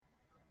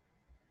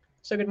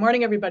So, good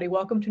morning, everybody.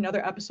 Welcome to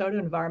another episode of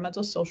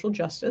Environmental Social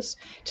Justice.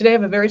 Today, I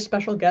have a very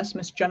special guest,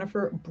 Miss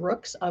Jennifer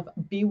Brooks of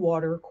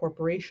Be.Water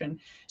Corporation.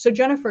 So,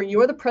 Jennifer,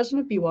 you're the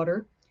president of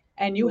Be.Water,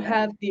 and you Yeah.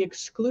 have the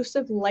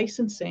exclusive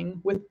licensing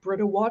with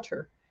Brita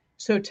Water.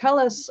 So, tell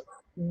us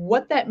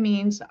what that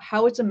means,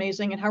 how it's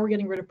amazing, and how we're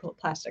getting rid of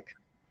plastic.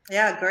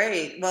 Yeah,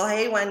 great. Well,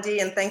 hey, Wendy,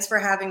 and thanks for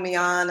having me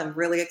on. I'm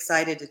really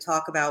excited to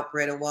talk about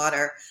Brita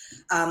Water.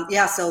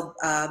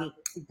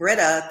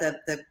 Brita,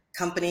 the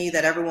company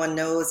that everyone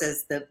knows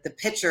as the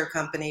pitcher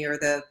company or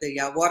the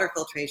water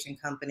filtration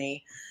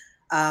company,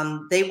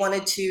 they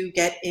wanted to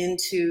get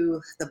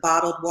into the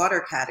bottled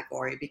water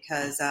category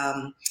because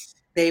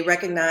they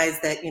recognize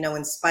that,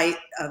 in spite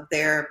of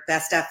their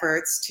best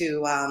efforts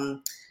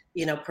to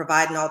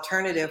provide an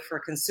alternative for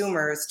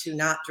consumers to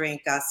not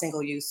drink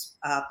single-use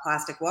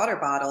plastic water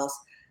bottles,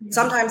 Yeah.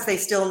 sometimes they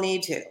still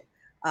need to.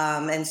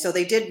 And so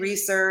they did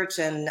research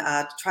and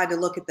tried to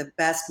look at the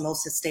best,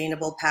 most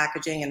sustainable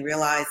packaging and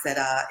realized that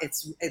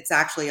it's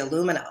actually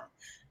aluminum.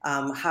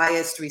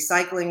 Highest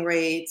recycling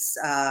rates.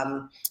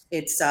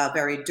 It's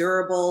very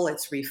durable.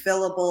 It's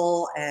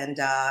refillable, and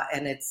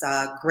it's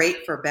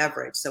great for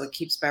beverage. So it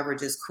keeps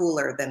beverages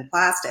cooler than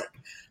plastic.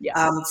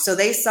 Yeah. So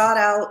they sought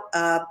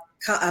out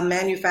a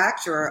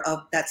manufacturer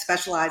that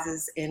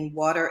specializes in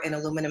water and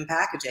aluminum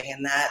packaging,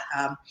 and that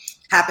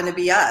happened to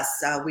be us.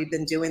 We've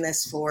been doing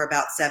this for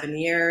about 7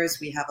 years.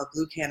 We have a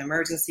Blue Can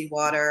emergency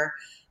water,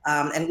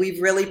 and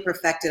we've really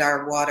perfected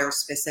our water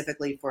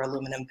specifically for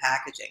aluminum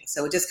packaging.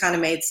 So it just kind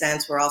of made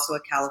sense. We're also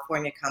a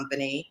California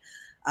company.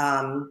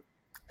 And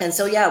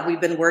so, yeah, we've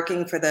been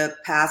working for the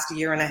past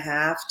year and a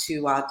half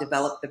to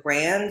develop the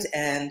brand,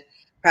 and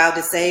proud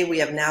to say we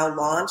have now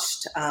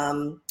launched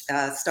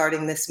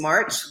starting this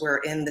March. We're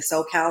in the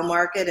SoCal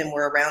market and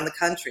we're around the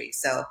country.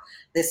 So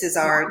this is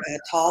our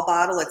tall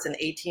bottle. It's an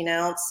 18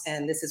 ounce,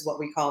 and this is what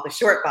we call the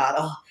short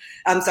bottle.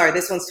 I'm sorry,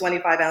 this one's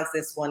 25 ounce.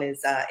 This one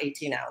is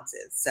 18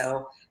 ounces.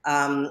 So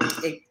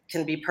it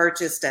can be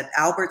purchased at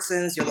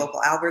Albertsons, your local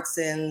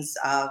Albertsons,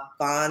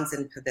 Bonds,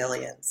 and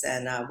Pavilions.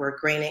 And we're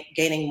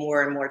gaining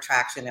more and more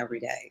traction every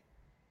day.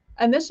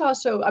 And this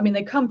also, I mean,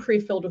 they come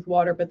pre-filled with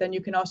water, but then you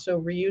can also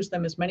reuse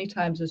them as many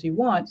times as you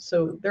want.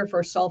 So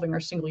therefore solving our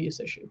single-use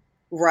issue.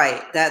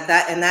 Right.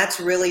 And that's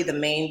really the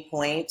main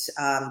point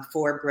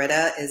for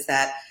Brita, is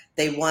that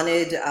they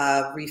wanted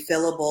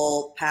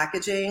refillable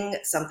packaging,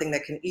 something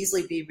that can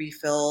easily be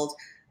refilled.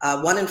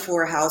 1 in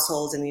 4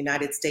 households in the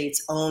United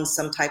States own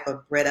some type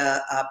of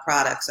Brita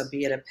product, so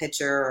be it a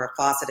pitcher or a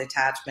faucet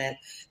attachment.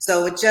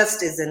 So it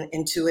just is an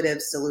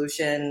intuitive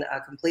solution,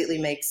 completely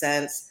makes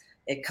sense.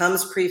 It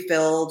comes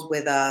pre-filled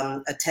with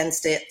a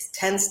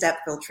 10-step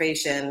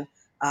filtration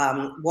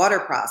water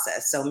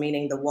process. So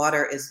meaning the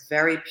water is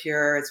very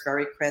pure, it's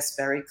very crisp,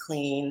 very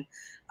clean.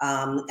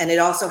 And it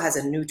also has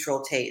a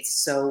neutral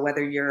taste. So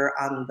whether you're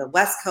on the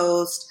West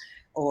Coast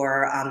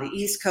or on the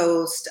East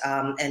Coast,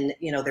 and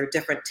there are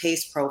different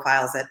taste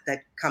profiles that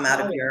come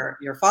out of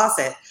your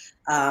faucet,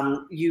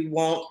 you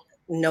won't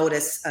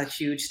notice a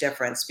huge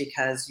difference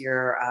because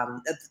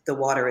the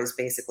water is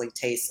basically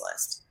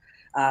tasteless.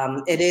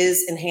 It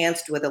is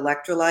enhanced with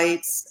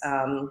electrolytes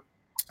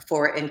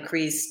for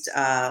increased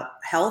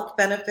health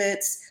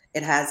benefits.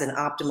 It has an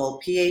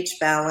optimal pH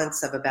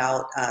balance of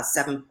about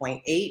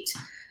 7.8.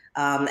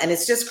 And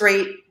it's just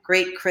great,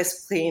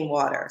 crisp, clean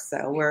water.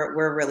 So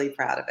we're really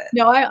proud of it.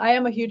 No, I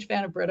am a huge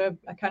fan of Brita.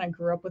 I kind of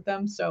grew up with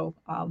them. So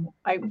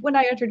when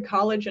I entered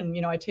college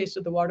and, I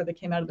tasted the water that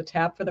came out of the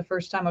tap for the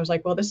first time, I was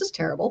like, well, this is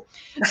terrible.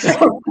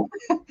 So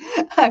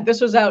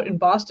this was out in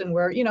Boston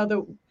where,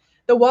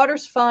 the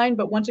water's fine,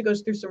 but once it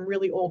goes through some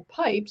really old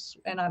pipes,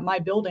 and my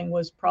building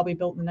was probably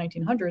built in the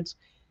 1900s,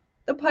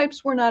 the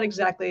pipes were not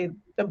exactly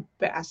the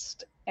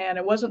best. And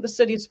it wasn't the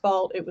city's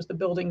fault. It was the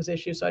building's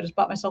issue. So I just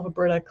bought myself a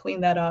Brita,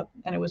 cleaned that up,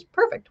 and it was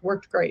perfect.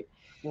 Worked great.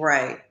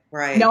 Right.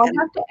 Now I And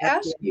have to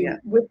that's ask the you, idea.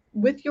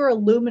 with your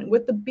aluminum,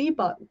 with the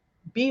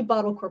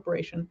Be.Bottle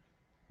Corporation,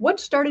 what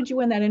started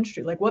you in that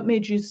industry? Like, what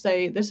made you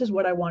say, this is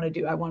what I want to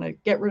do? I want to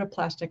get rid of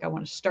plastic. I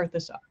want to start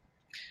this up.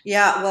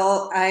 Yeah,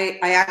 well, I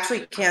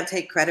actually can't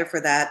take credit for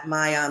that.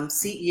 My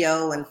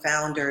CEO and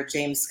founder,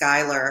 James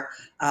Schuyler,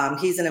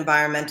 he's an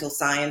environmental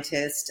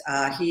scientist.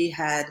 He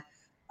had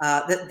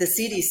the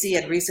CDC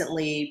had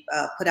recently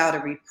put out a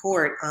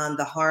report on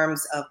the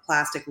harms of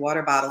plastic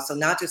water bottles. So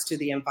not just to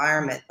the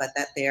environment, but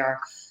that they are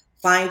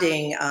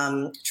finding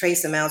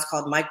trace amounts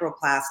called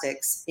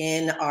microplastics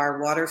in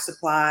our water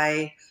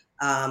supply.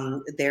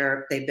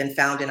 They've been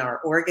found in our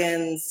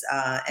organs,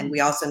 and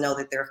we also know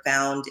that they're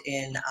found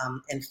in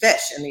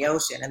fish in the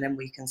ocean, and then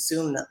we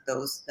consume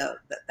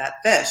that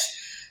fish.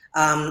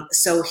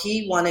 So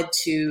he wanted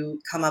to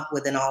come up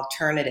with an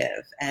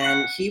alternative,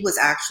 and he was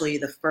actually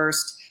the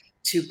first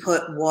to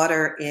put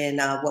water in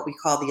what we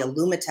call the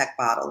Allumatech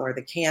bottle or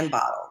the can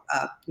bottle.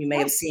 You may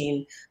have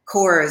seen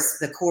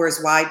the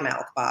Coors wide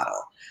mouth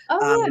bottle.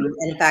 Oh, yeah.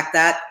 And in fact,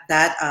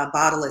 that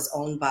bottle is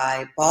owned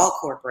by Ball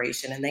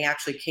Corporation, and they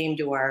actually came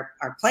to our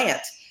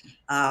plant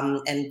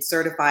and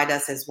certified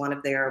us as one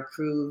of their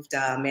approved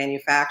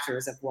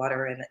manufacturers of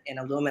water in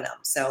aluminum.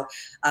 So,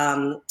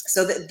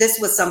 this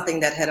was something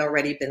that had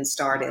already been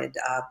started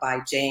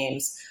by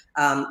James.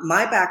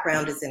 My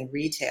background is in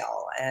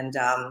retail, and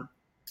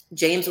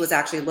James was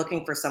actually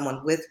looking for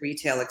someone with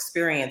retail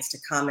experience to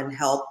come and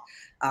help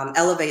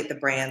elevate the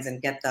brands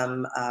and get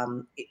them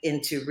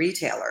into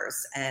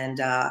retailers. And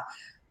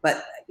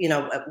but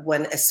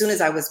as soon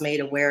as I was made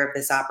aware of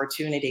this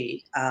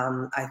opportunity,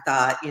 I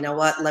thought, you know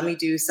what, let me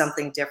do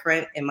something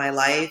different in my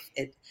life.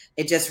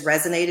 It just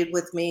resonated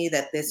with me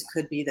that this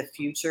could be the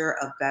future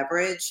of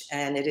beverage,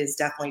 and it is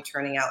definitely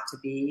turning out to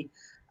be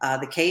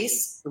the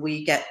case.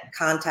 We get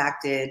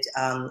contacted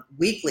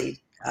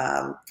weekly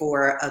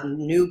for a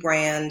new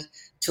brand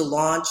to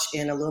launch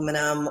in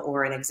aluminum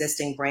or an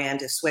existing brand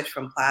to switch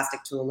from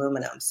plastic to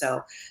aluminum.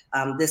 So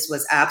this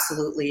was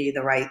absolutely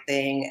the right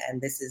thing,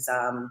 and this is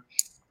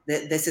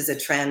a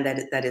trend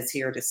that is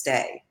here to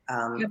stay.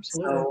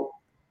 Absolutely.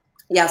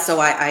 So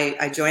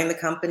I joined the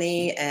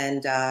company,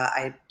 and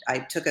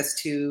I took us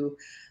to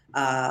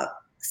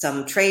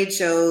some trade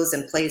shows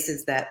and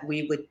places that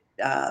we would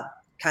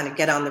kind of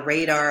get on the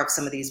radar of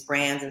some of these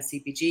brands and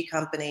CPG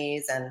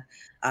companies, and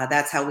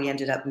that's how we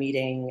ended up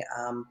meeting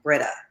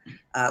Brita,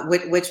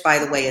 which, by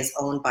the way, is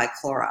owned by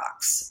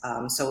Clorox.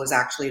 So it was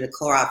actually the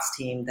Clorox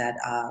team that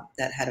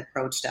had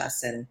approached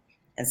us and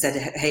said,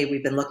 "Hey,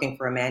 we've been looking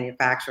for a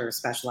manufacturer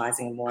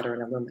specializing in water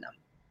and aluminum."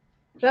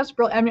 That's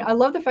brilliant. I mean, I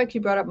love the fact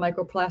you brought up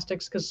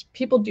microplastics because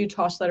people do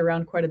toss that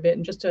around quite a bit.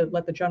 And just to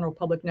let the general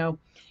public know,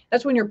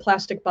 that's when your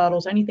plastic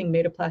bottles, anything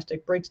made of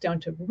plastic, breaks down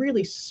to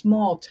really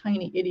small,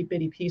 tiny, itty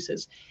bitty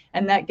pieces.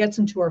 And that gets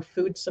into our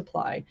food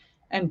supply.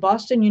 And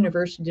Boston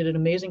University did an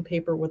amazing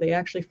paper where they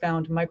actually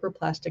found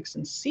microplastics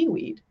in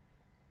seaweed,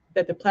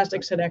 that the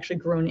plastics had actually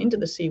grown into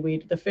the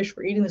seaweed. The fish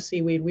were eating the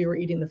seaweed, we were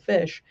eating the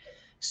fish.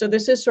 So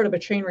this is sort of a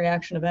chain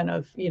reaction event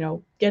of,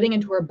 getting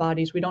into our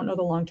bodies. We don't know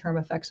the long-term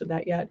effects of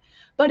that yet,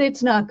 but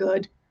it's not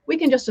good. We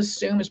can just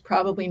assume it's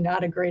probably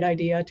not a great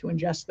idea to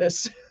ingest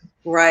this.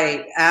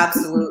 Right,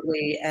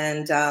 absolutely.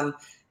 And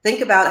think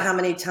about how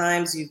many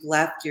times you've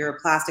left your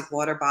plastic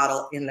water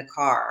bottle in the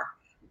car.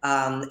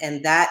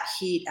 And that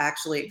heat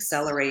actually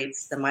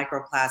accelerates the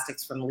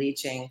microplastics from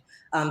leaching.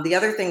 The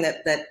other thing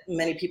that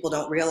many people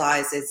don't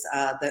realize is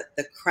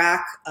the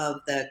crack of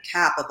the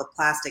cap of a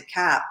plastic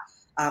cap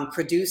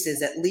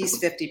produces at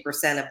least 50%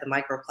 of the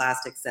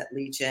microplastics that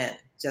leach in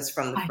just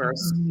from the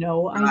first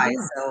No try. idea.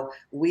 So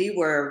we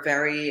were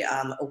very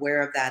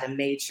aware of that and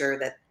made sure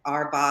that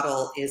our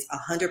bottle is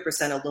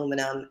 100%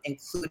 aluminum,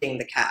 including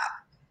the cap.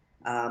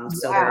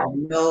 So there are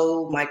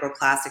no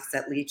microplastics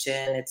that leach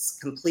in. It's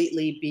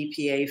completely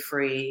BPA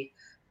free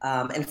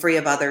and free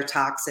of other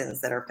toxins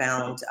that are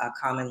found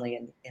commonly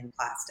in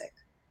plastic.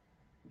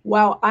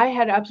 Wow, I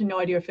had absolutely no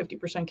idea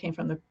 50% came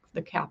from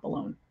the cap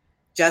alone.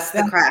 Just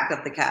the crack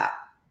of the cap.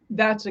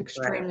 That's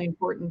extremely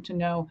important to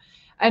know.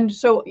 And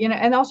so,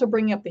 and also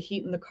bringing up the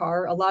heat in the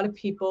car, a lot of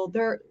people,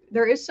 there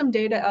is some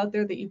data out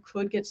there that you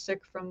could get sick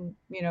from,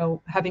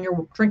 having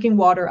your drinking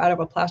water out of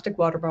a plastic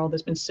water bottle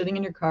that's been sitting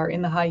in your car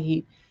in the high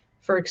heat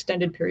for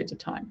extended periods of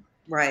time.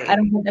 Right. I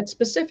don't have that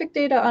specific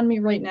data on me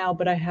right now,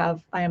 but I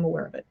am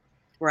aware of it.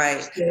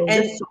 Right. So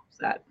and this solves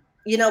that.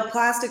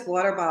 Plastic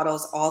water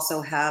bottles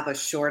also have a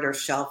shorter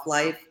shelf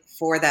life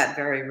for that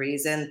very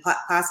reason.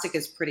 Plastic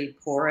is pretty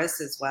porous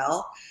as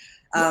well.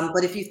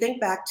 But if you think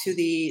back to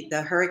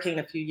the hurricane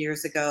a few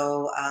years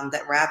ago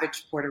that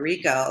ravaged Puerto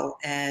Rico,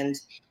 and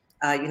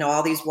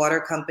all these water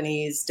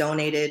companies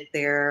donated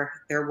their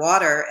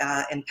water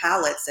in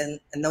pallets, and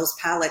those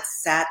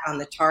pallets sat on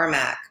the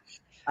tarmac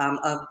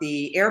of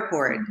the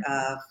airport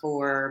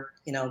for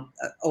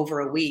over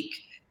a week,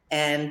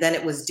 and then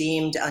it was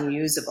deemed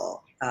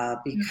unusable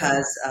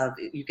because of,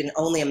 you can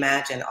only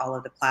imagine all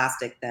of the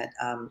plastic that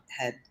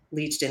had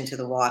leached into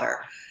the water.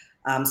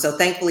 So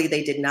thankfully,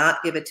 they did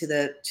not give it to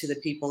the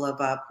people of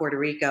Puerto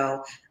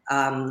Rico.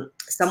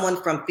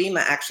 Someone from FEMA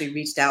actually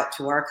reached out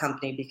to our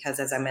company because,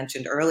 as I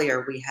mentioned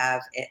earlier, we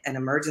have an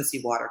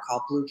emergency water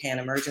called Blue Can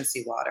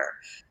Emergency Water.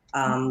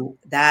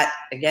 That,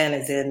 again,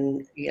 is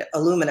in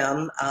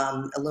aluminum.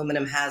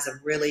 Aluminum has a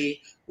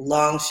really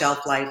long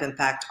shelf life. In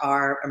fact,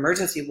 our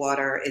emergency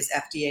water is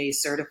FDA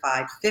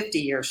certified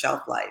 50-year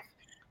shelf life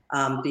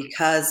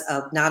because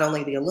of not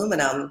only the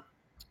aluminum,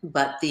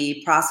 but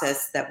the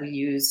process that we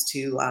use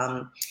to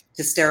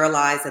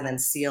sterilize and then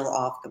seal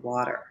off the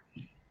water.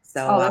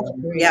 So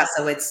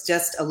so it's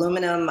just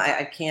aluminum.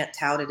 I can't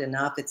tout it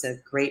enough. It's a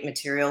great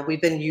material.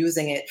 We've been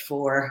using it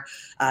for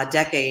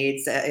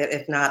decades,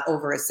 if not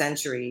over a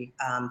century,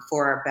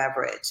 for our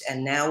beverage.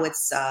 And now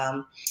it's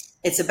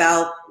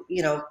about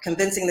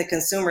convincing the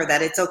consumer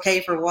that it's okay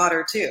for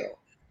water too.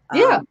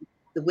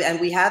 And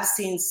we have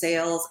seen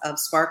sales of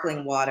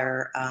sparkling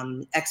water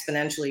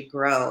exponentially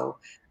grow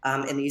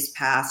in these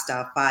past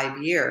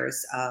 5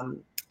 years.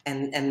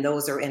 and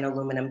those are in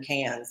aluminum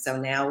cans. So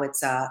now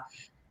it's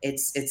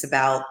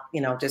about,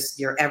 you know, just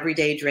your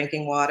everyday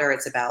drinking water.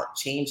 It's about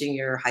changing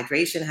your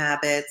hydration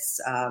habits,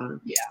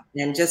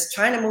 and just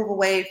trying to move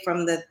away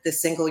from the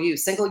single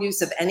use. Single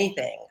use of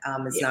anything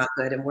is not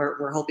good, and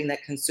we're hoping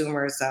that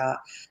consumers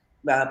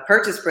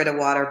purchase Brita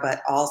water,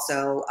 but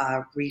also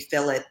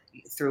refill it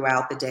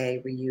throughout the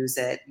day, reuse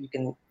it. You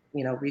can,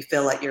 you know,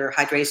 refill at your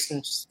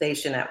hydration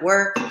station at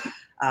work,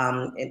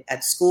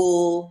 at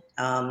school,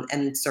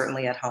 and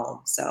certainly at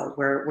home. So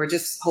we're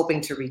just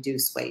hoping to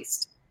reduce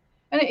waste.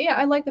 And yeah,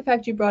 I like the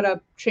fact you brought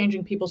up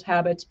changing people's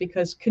habits,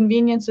 because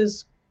convenience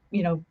is,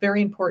 you know,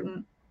 very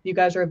important. You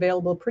guys are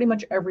available pretty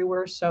much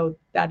everywhere, so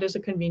that is a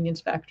convenience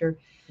factor.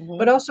 Mm-hmm.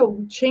 But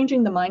also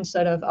changing the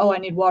mindset of, oh, I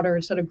need water,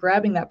 instead of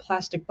grabbing that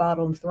plastic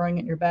bottle and throwing it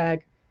in your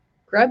bag,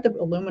 grab the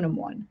aluminum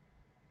one.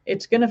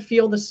 It's going to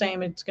feel the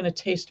same. It's going to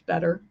taste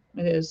better.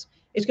 It is.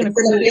 It's going to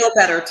feel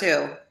better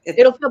too.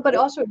 It'll feel, but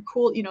also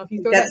cool. You know, if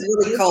you throw that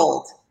really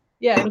cold,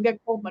 yeah, it'll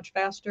get cold much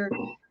faster.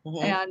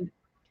 Mm-hmm. And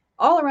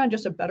all around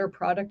just a better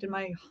product, in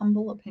my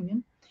humble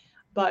opinion.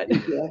 But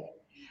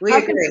we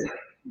agree.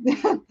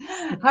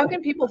 How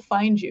can people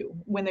find you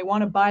when they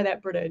want to buy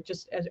that Brita?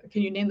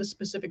 Can you name the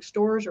specific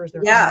stores, or is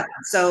there? Yeah.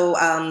 So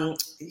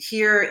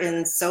here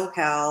in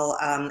SoCal,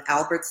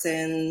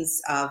 Albertsons,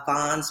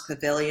 Vons,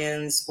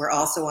 Pavilions. We're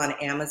also on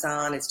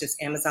Amazon. It's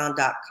just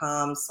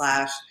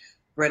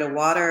amazon.com/Brita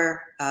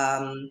Water.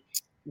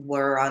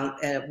 We're on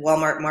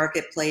Walmart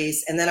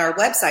Marketplace, and then our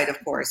website.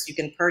 Of course, you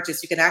can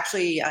purchase. You can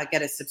actually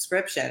get a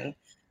subscription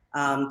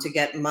to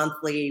get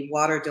monthly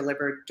water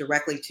delivered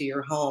directly to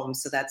your home.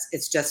 So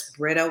it's just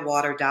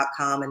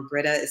BritaWater.com, and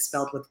Brita is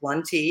spelled with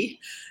one T.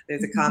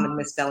 There's a common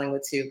misspelling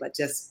with two, but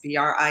just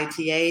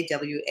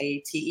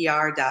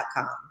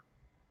BritaWater.com.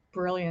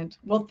 Brilliant.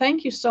 Well,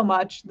 thank you so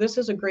much. This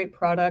is a great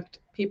product.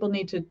 People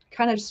need to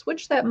kind of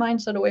switch that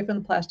mindset away from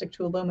the plastic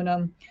to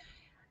aluminum.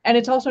 And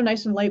it's also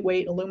nice and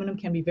lightweight. Aluminum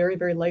can be very,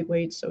 very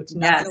lightweight, so it's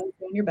not going to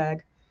go in your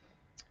bag.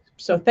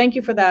 So thank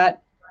you for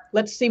that.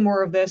 Let's see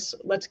more of this.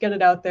 Let's get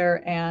it out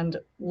there, and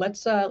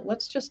let's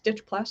just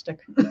ditch plastic.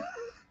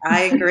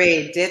 I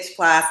agree. Ditch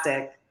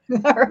plastic.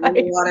 All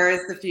right. Water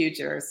is the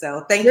future.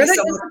 So thank you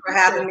so much for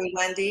having me,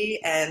 Wendy.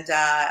 And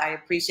I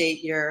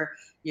appreciate your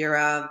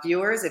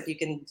viewers. If you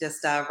can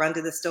just run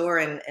to the store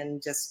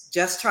and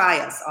just try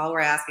us. All we're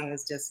asking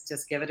is just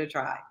give it a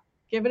try.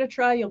 Give it a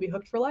try. You'll be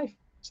hooked for life.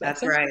 So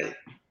that's right.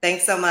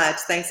 Thanks so much.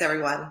 Thanks,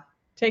 everyone.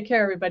 Take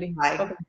care, everybody. Bye. Bye-bye.